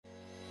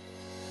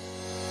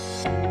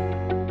Hello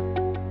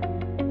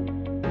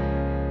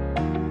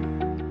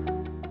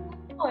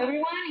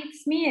everyone,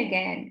 it's me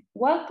again.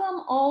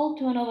 Welcome all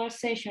to another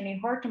session in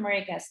Hort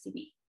Americas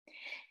TV.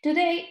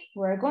 Today,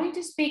 we're going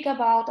to speak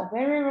about a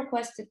very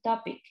requested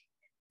topic,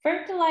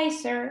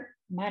 fertilizer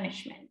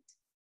management.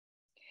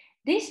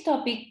 This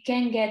topic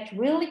can get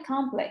really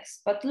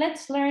complex, but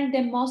let's learn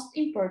the most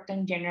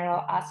important general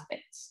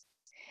aspects.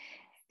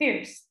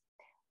 First,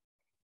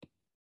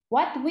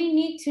 what we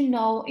need to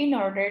know in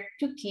order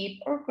to keep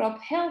our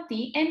crop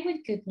healthy and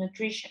with good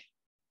nutrition.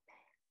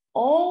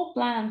 All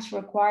plants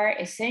require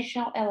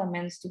essential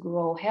elements to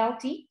grow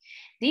healthy.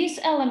 These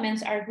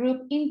elements are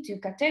grouped into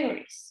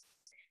categories,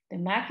 the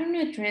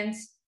macronutrients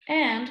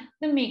and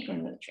the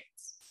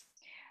micronutrients.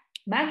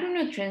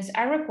 Macronutrients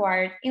are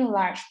required in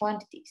large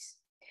quantities.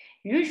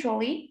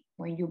 Usually,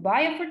 when you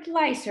buy a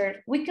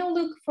fertilizer, we can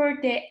look for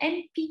the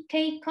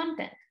NPK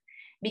content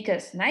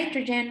because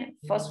nitrogen,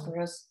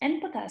 phosphorus,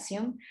 and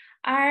potassium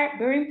are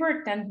very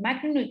important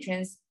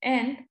macronutrients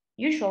and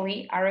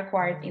usually are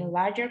required in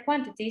larger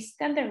quantities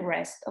than the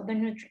rest of the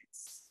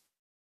nutrients.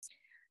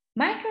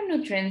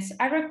 Micronutrients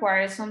are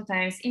required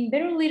sometimes in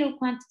very little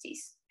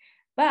quantities,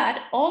 but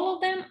all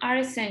of them are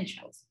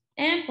essentials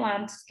and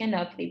plants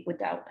cannot live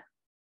without them.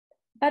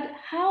 But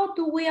how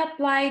do we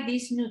apply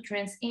these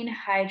nutrients in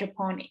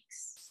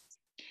hydroponics?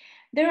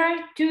 There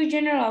are two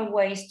general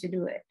ways to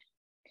do it.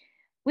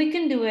 We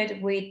can do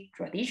it with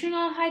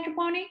traditional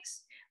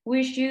hydroponics,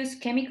 which use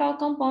chemical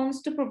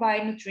compounds to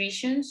provide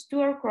nutrition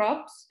to our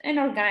crops, and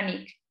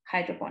organic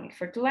hydroponic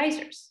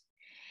fertilizers.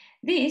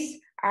 These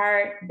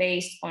are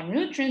based on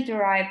nutrients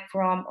derived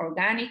from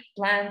organic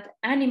plant,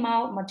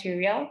 animal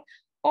material,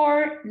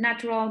 or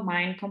natural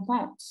mined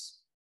compounds.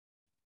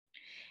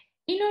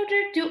 In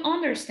order to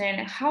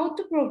understand how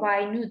to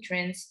provide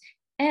nutrients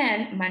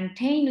and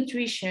maintain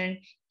nutrition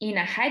in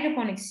a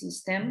hydroponic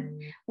system,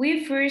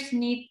 we first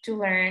need to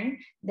learn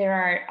there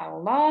are a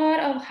lot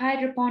of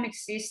hydroponic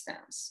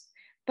systems,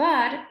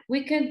 but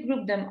we can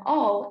group them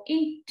all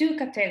in two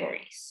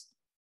categories: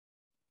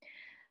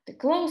 the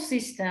closed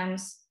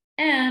systems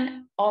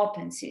and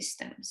open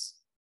systems.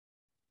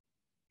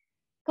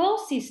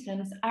 Closed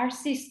systems are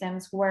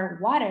systems where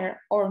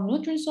water or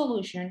nutrient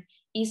solution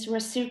is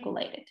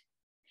recirculated.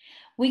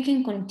 We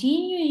can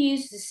continue to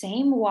use the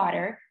same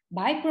water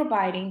by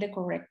providing the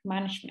correct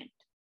management.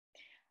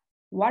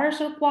 Water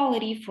source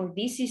quality for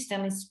this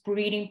system is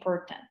pretty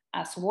important,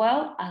 as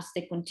well as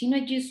the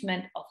continued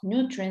adjustment of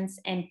nutrients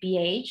and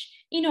pH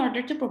in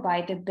order to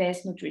provide the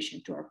best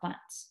nutrition to our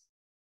plants.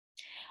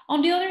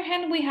 On the other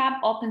hand, we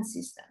have open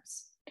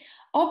systems.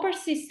 Open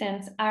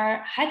systems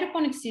are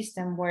hydroponic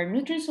systems where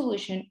nutrient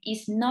solution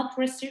is not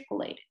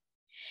recirculated.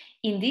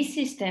 In this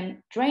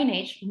system,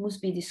 drainage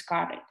must be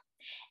discarded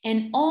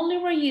and only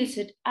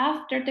reused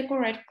after the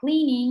correct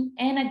cleaning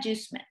and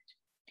adjustment,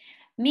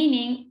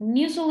 meaning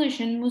new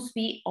solution must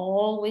be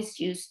always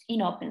used in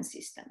open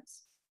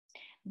systems.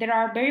 There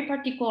are very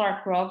particular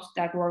crops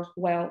that work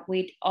well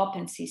with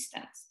open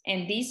systems,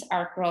 and these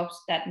are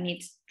crops that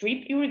need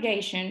drip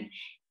irrigation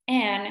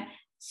and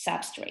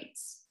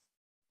substrates.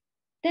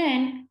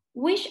 Then,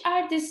 which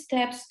are the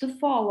steps to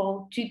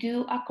follow to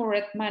do a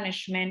correct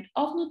management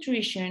of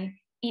nutrition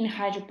in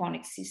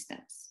hydroponic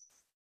systems?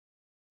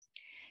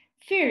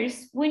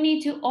 First, we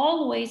need to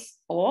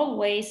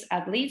always,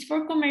 at least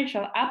for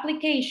commercial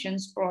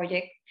applications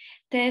project,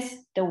 test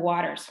the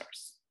water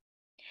source.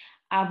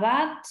 A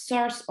bad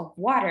source of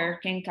water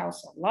can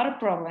cause a lot of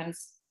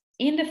problems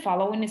in the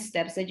following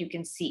steps that you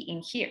can see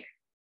in here.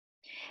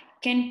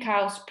 Can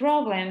cause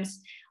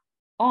problems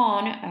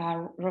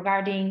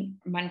regarding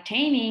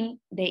maintaining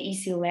the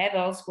easy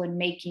levels when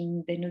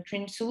making the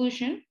nutrient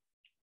solution,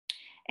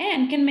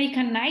 and can make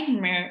a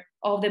nightmare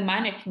of the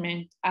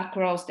management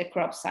across the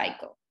crop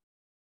cycle.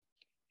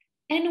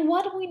 And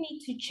what we need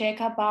to check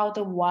about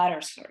the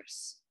water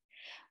source?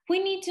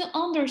 We need to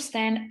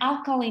understand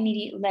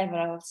alkalinity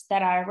levels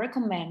that are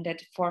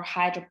recommended for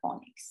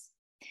hydroponics.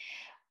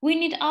 We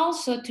need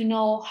also to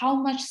know how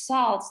much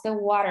salts the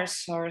water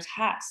source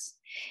has,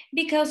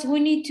 because we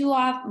need to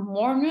have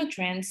more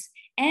nutrients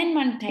and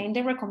maintain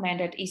the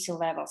recommended easy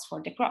levels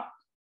for the crop.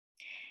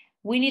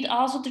 We need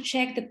also to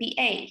check the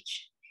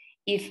pH.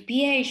 If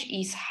pH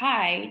is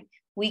high,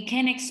 we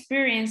can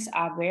experience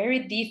a very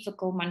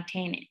difficult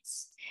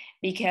maintenance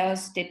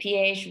because the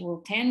pH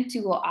will tend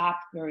to go up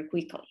very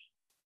quickly.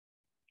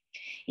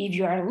 If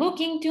you are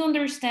looking to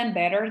understand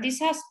better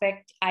this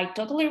aspect, I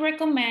totally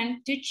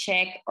recommend to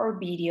check our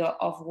video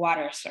of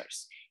water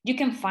source. You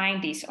can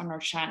find this on our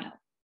channel.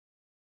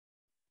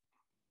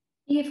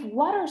 If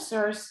water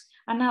source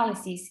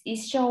analysis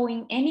is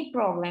showing any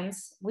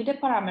problems with the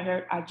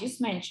parameter I just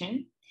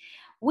mentioned,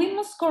 we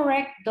must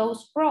correct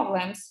those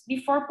problems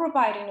before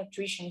providing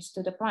nutrition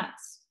to the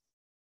plants.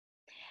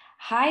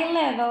 High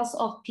levels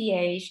of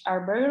pH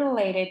are very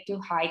related to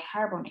high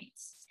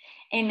carbonates,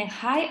 and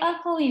high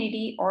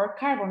alkalinity or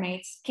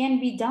carbonates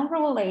can be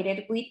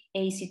downregulated with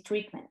acid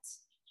treatments.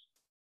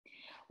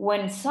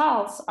 When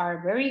salts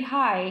are very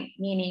high,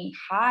 meaning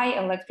high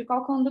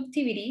electrical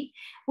conductivity,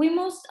 we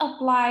must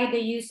apply the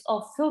use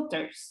of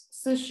filters,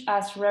 such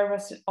as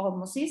reverse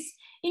osmosis,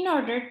 in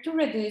order to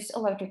reduce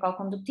electrical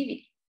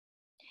conductivity.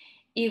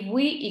 If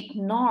we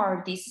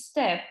ignore this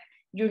step,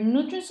 your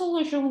nutrient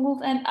solution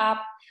will end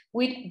up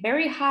with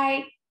very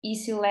high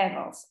EC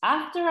levels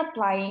after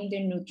applying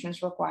the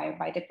nutrients required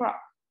by the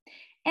crop.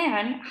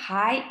 And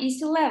high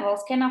EC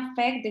levels can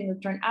affect the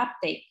nutrient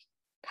uptake,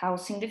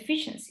 causing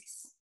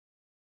deficiencies.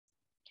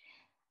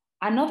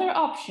 Another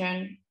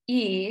option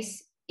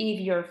is if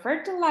your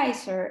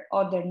fertilizer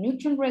or the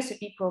nutrient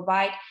recipe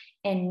provide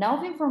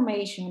enough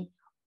information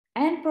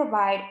and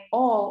provide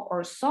all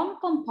or some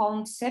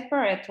compounds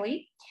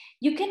separately,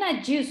 you can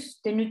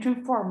adjust the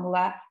nutrient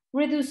formula,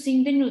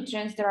 reducing the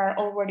nutrients that are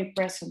already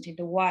present in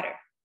the water.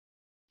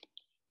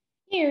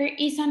 Here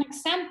is an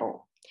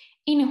example.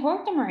 In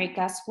Hort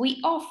Americas, we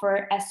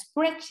offer a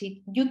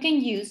spreadsheet you can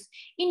use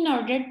in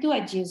order to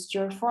adjust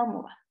your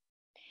formula.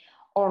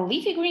 Our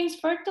leafy greens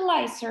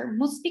fertilizer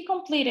must be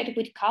completed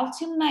with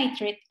calcium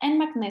nitrate and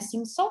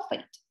magnesium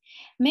sulfate,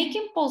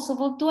 making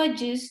possible to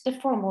adjust the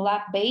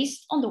formula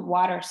based on the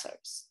water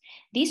source.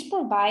 This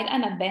provides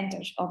an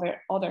advantage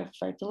over other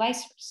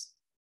fertilizers.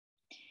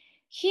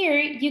 Here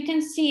you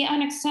can see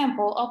an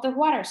example of the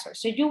water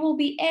source, so you will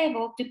be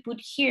able to put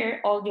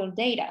here all your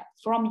data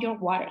from your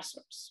water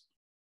source.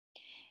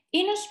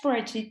 In a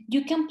spreadsheet,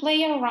 you can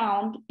play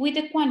around with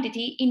the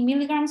quantity in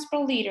milligrams per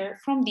liter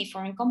from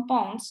different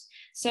compounds,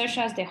 such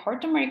as the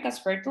Hort Americas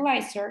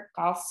fertilizer,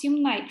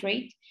 calcium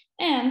nitrate,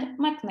 and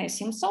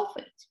magnesium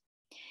sulfate.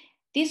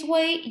 This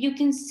way, you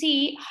can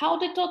see how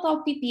the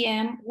total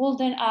ppm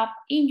will end up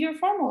in your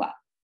formula.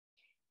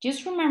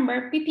 Just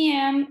remember,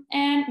 ppm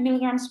and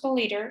milligrams per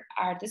liter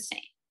are the same.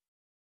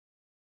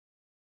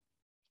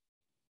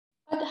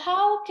 But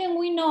how can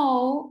we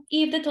know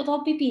if the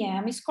total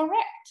ppm is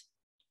correct?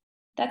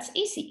 That's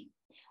easy.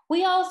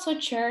 We also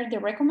share the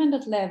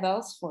recommended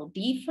levels for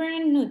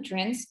different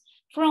nutrients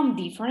from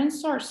different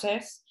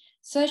sources,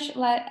 such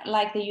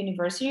like the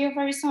University of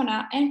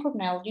Arizona and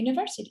Cornell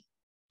University.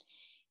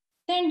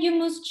 Then you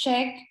must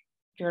check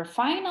your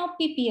final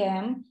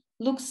ppm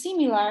looks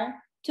similar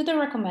to the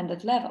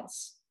recommended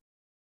levels.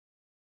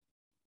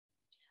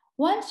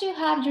 Once you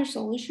have your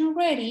solution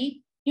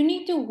ready, you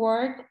need to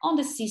work on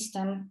the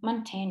system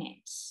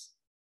maintenance.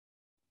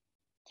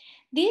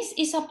 This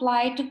is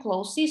applied to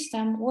closed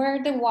system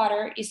where the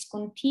water is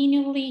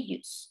continually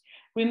used.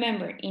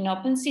 Remember, in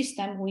open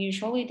system, we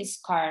usually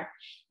discard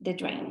the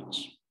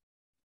drainage.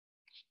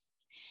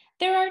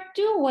 There are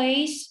two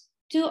ways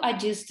to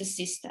adjust the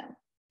system.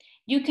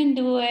 You can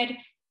do it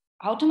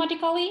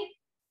automatically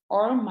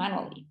or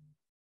manually.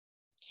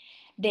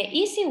 The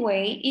easy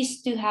way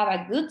is to have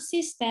a good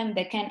system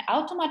that can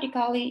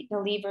automatically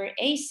deliver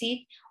acid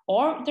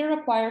or the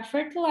required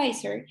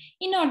fertilizer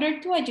in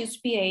order to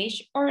adjust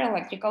pH or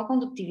electrical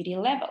conductivity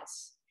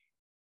levels.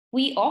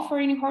 We offer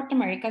in Hort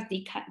Americas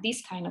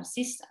this kind of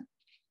system.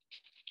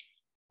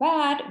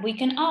 But we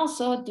can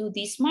also do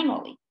this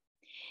manually.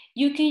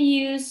 You can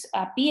use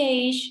a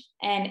pH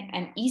and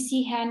an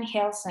easy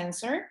handheld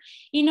sensor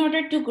in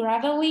order to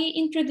gradually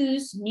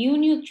introduce new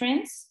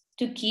nutrients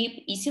to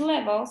keep easy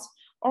levels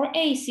or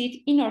acid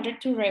in order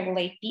to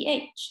regulate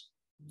pH.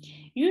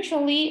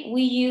 Usually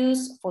we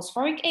use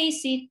phosphoric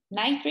acid,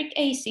 nitric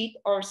acid,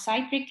 or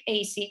citric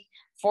acid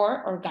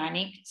for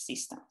organic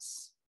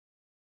systems.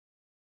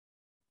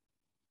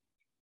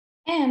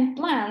 And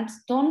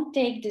plants don't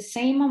take the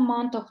same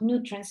amount of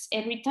nutrients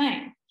every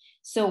time,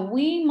 so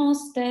we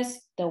must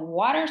test the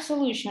water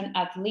solution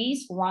at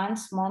least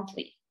once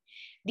monthly.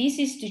 This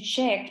is to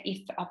check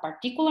if a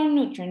particular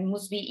nutrient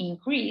must be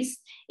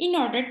increased in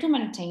order to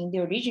maintain the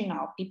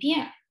original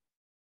ppm.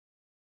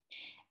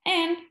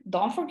 And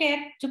don't forget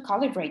to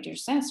calibrate your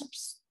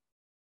sensors.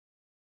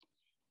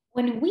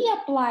 When we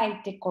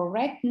apply the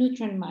correct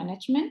nutrient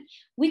management,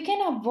 we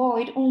can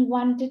avoid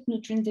unwanted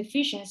nutrient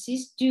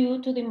deficiencies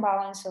due to the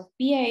imbalance of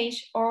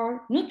pH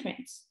or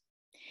nutrients.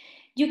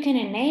 You can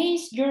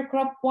enhance your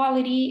crop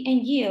quality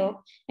and yield,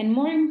 and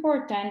more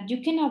important,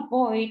 you can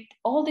avoid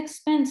all the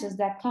expenses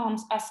that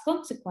comes as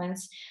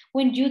consequence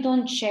when you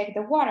don't check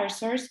the water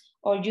source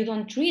or you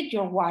don't treat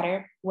your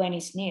water when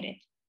it's needed.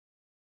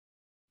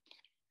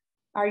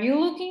 Are you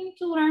looking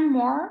to learn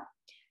more?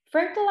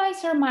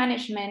 Fertilizer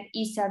management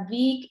is a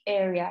big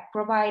area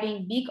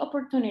providing big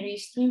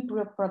opportunities to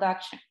improve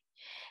production.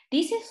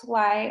 This is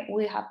why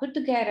we have put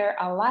together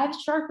a live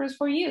short course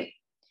for you.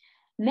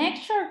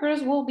 Next short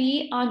course will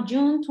be on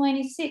June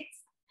 26th,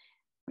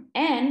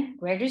 and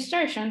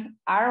registrations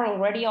are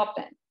already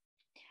open.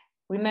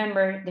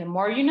 Remember, the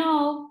more you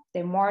know,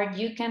 the more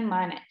you can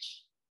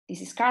manage.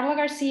 This is Karla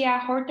Garcia,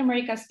 Hort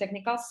Americas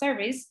Technical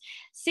Service.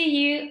 See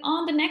you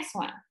on the next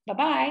one.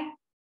 Bye-bye.